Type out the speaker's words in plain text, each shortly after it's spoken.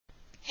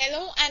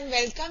Hello and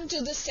welcome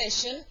to the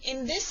session.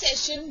 In this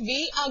session,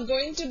 we are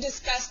going to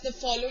discuss the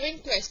following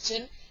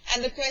question,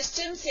 and the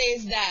question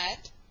says that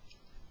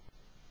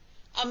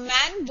a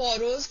man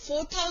borrows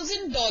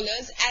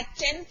 $4,000 at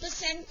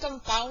 10%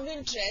 compound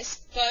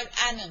interest per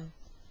annum.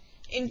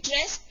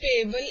 Interest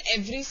payable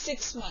every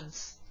 6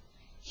 months.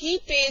 He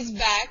pays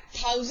back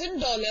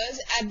 $1,000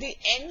 at the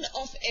end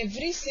of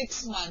every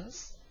 6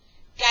 months.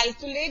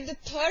 Calculate the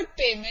third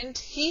payment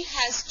he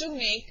has to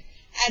make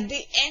at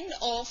the end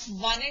of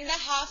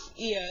 1.5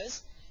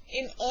 years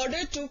in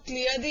order to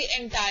clear the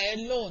entire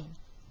loan.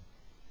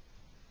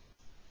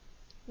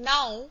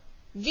 Now,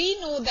 we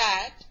know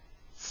that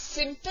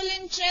simple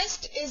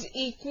interest is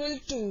equal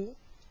to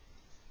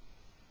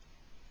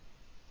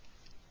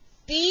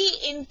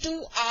P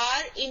into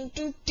R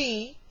into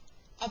T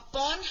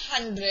upon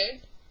 100,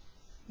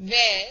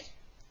 where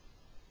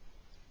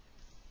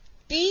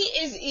P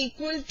is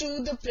equal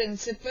to the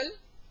principal,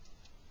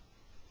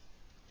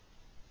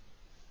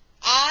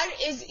 R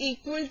is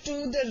equal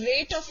to the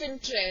rate of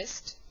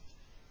interest,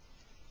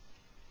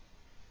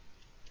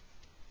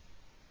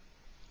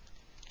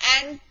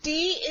 and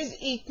T is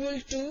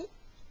equal to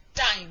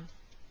time.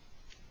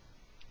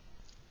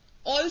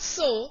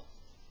 Also,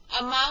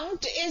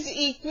 amount is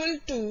equal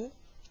to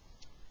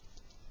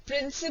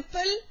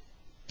principal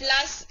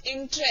plus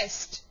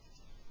interest.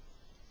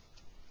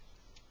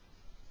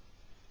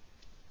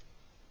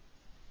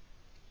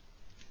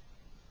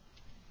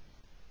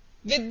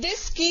 With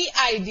this key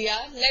idea,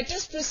 let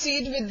us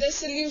proceed with the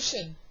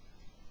solution.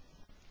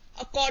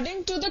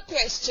 According to the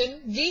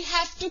question, we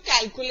have to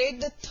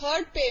calculate the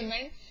third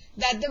payment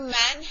that the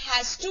man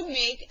has to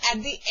make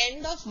at the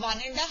end of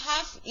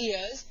 1.5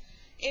 years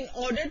in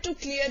order to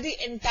clear the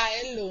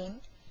entire loan,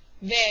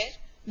 where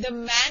the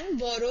man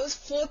borrows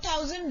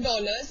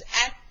 $4,000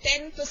 at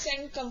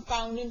 10%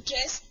 compound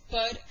interest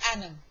per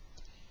annum,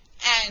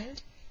 and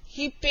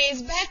he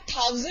pays back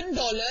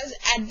 $1,000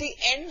 at the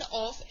end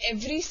of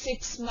every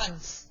 6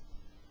 months.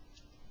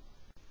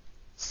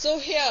 So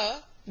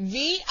here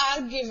we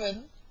are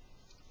given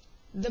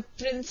the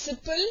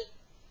principal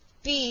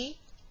P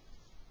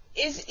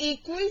is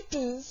equal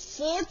to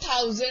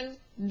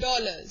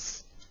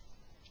 $4,000.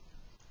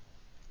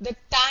 The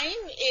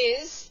time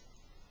is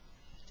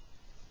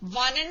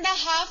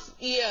 1.5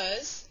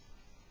 years,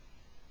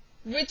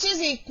 which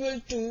is equal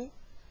to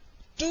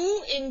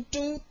 2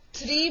 into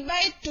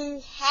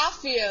 3/2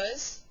 half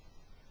years,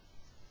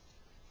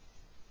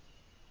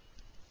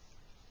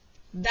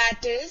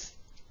 that is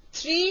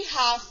 3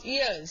 half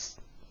years.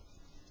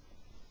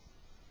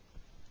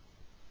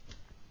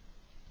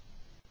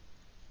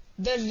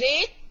 The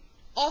rate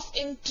of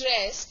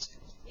interest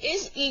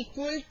is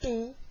equal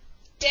to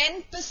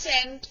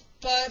 10%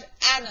 per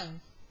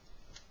annum.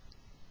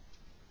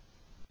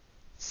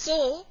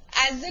 So,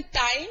 as the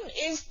time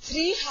is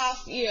 3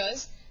 half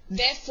years,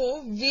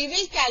 therefore, we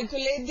will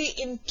calculate the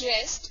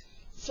interest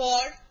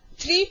for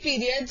 3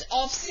 periods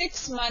of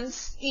 6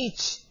 months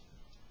each.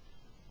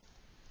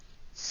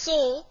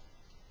 So,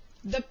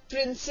 the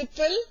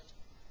principal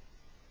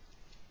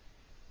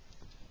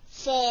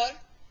for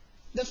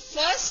the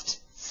first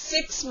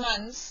 6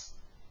 months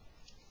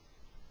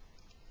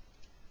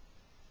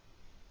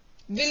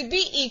will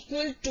be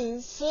equal to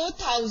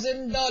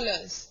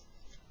 $4,000.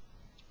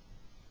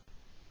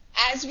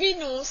 As we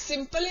know,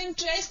 simple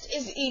interest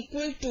is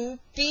equal to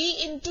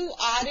P into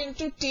R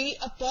into T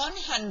upon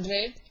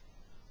 100.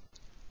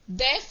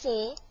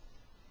 Therefore,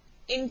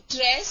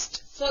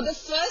 interest for the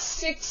first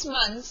 6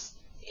 months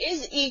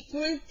is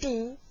equal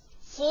to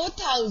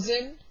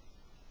 4,000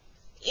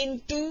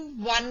 into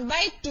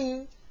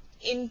 1/2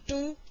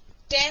 into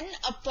 10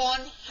 upon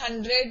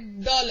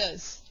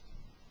 $100,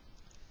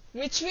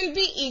 which will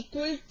be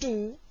equal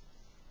to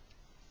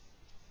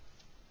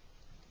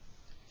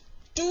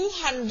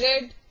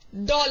 $200.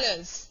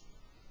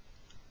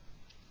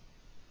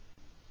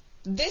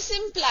 This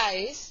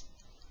implies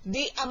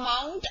the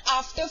amount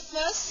after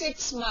first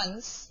 6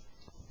 months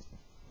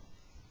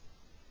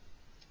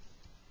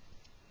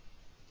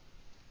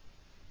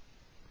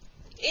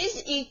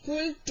is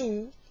equal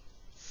to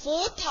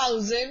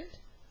 4,000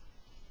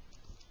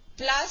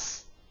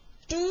 plus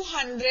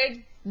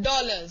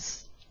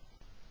 $200,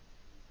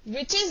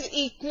 which is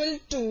equal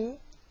to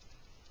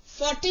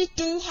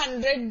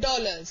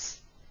 $4,200.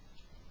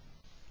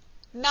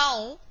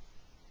 Now,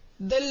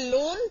 the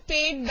loan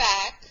paid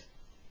back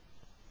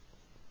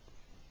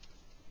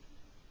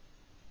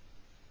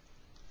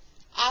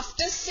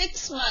after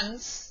 6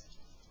 months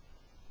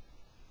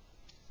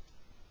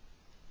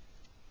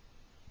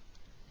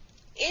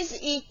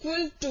is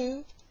equal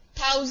to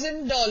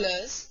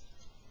 $1,000.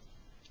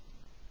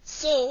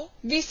 So,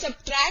 we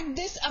subtract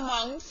this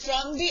amount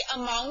from the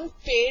amount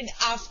paid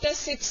after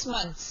 6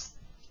 months,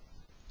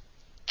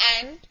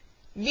 and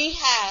we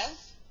have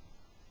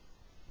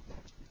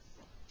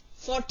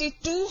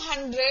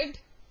 $4,200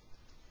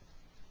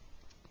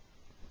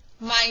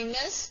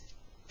 minus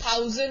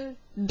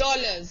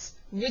 $1,000,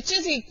 which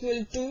is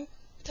equal to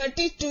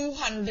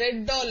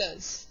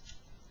 $3,200.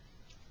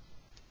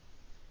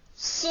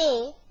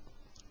 So,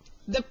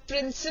 the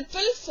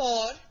principal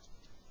for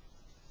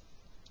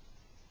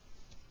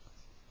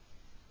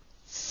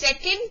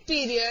second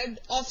period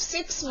of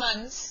 6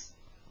 months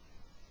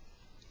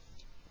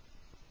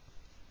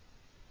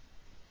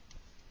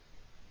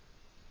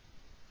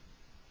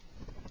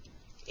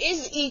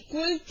is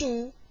equal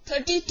to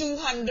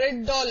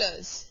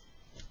 $3,200.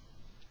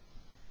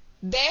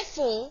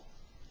 Therefore,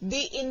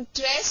 the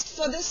interest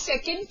for the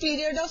second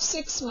period of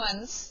 6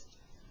 months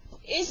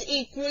is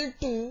equal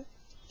to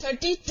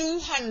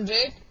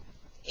 3,200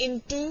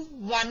 into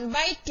 1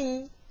 by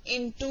 2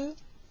 into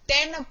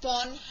 10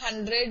 upon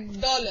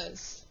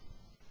 $100,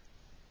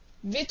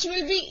 which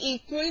will be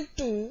equal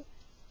to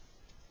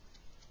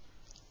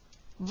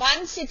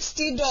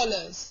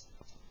 $160.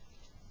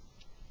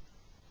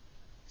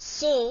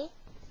 So,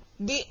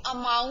 the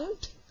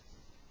amount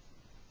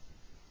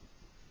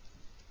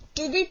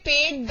to be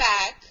paid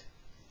back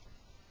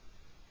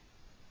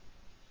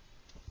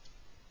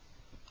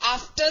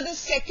after the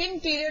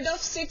second period of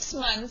 6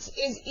 months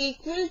is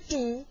equal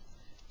to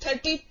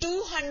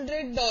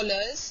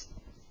 $3,200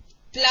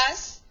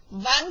 plus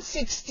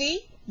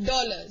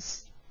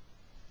 $160.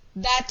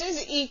 That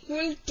is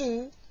equal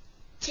to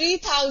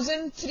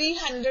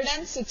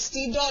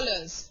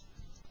 $3,360.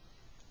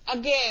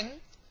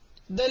 Again,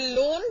 the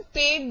loan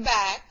paid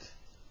back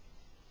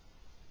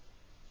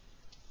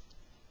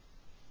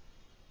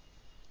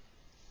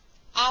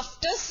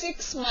after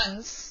 6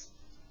 months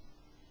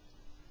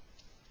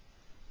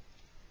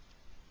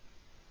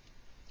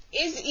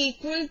is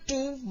equal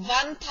to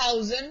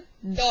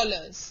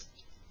 $1,000.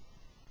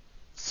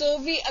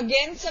 So we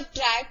again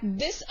subtract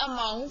this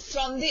amount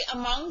from the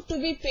amount to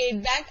be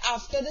paid back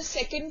after the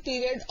second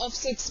period of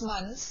 6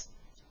 months,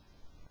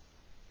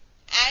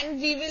 and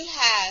we will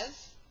have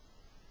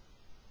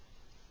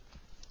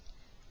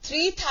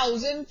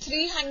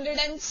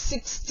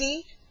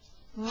 $3,360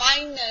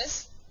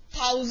 minus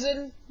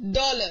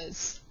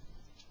 $1,000,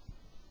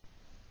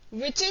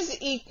 which is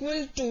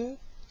equal to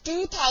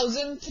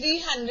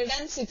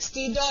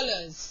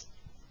 $2,360.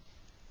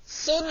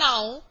 So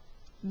now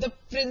the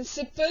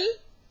principal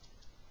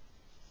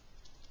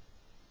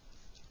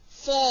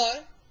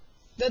for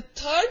the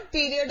third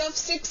period of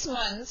 6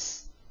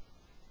 months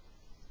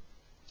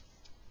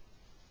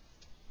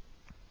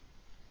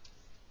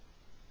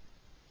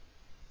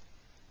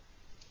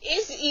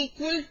is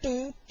equal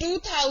to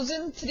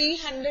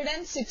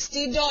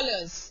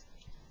 $2,360,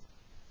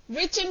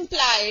 which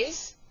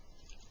implies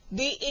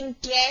the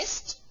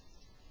interest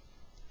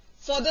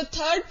for the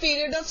third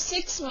period of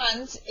 6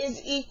 months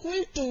is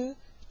equal to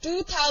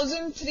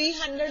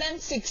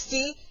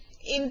 2,360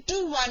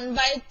 into 1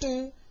 by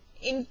 2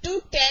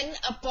 into 10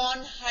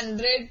 upon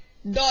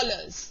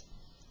 $100.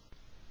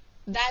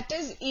 That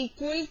is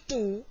equal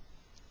to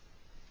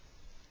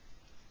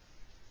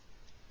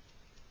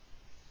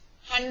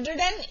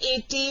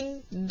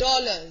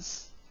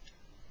 $118.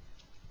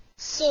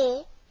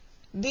 So,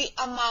 the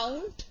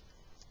amount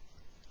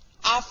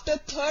after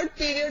third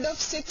period of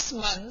 6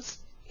 months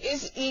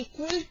is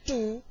equal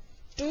to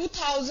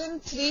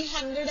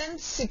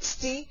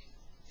 2,360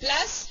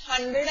 plus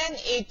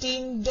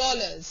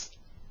 $118,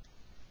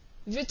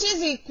 which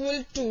is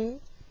equal to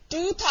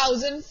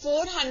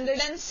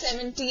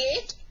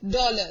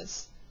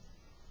 $2,478.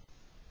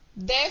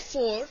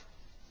 Therefore,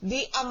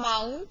 the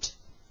amount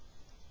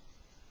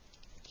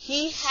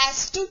he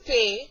has to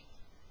pay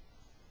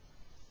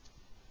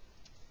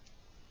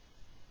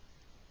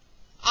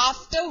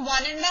after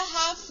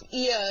 1.5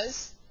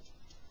 years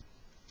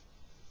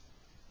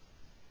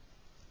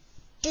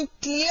to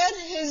clear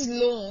his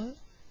loan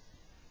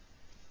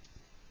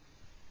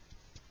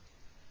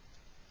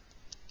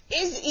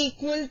is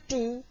equal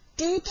to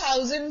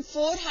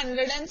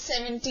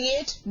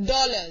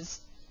 $2,478,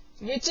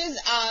 which is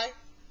our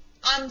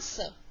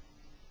answer.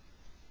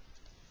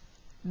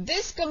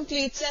 This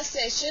completes our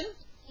session.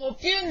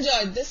 Hope you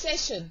enjoyed the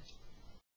session.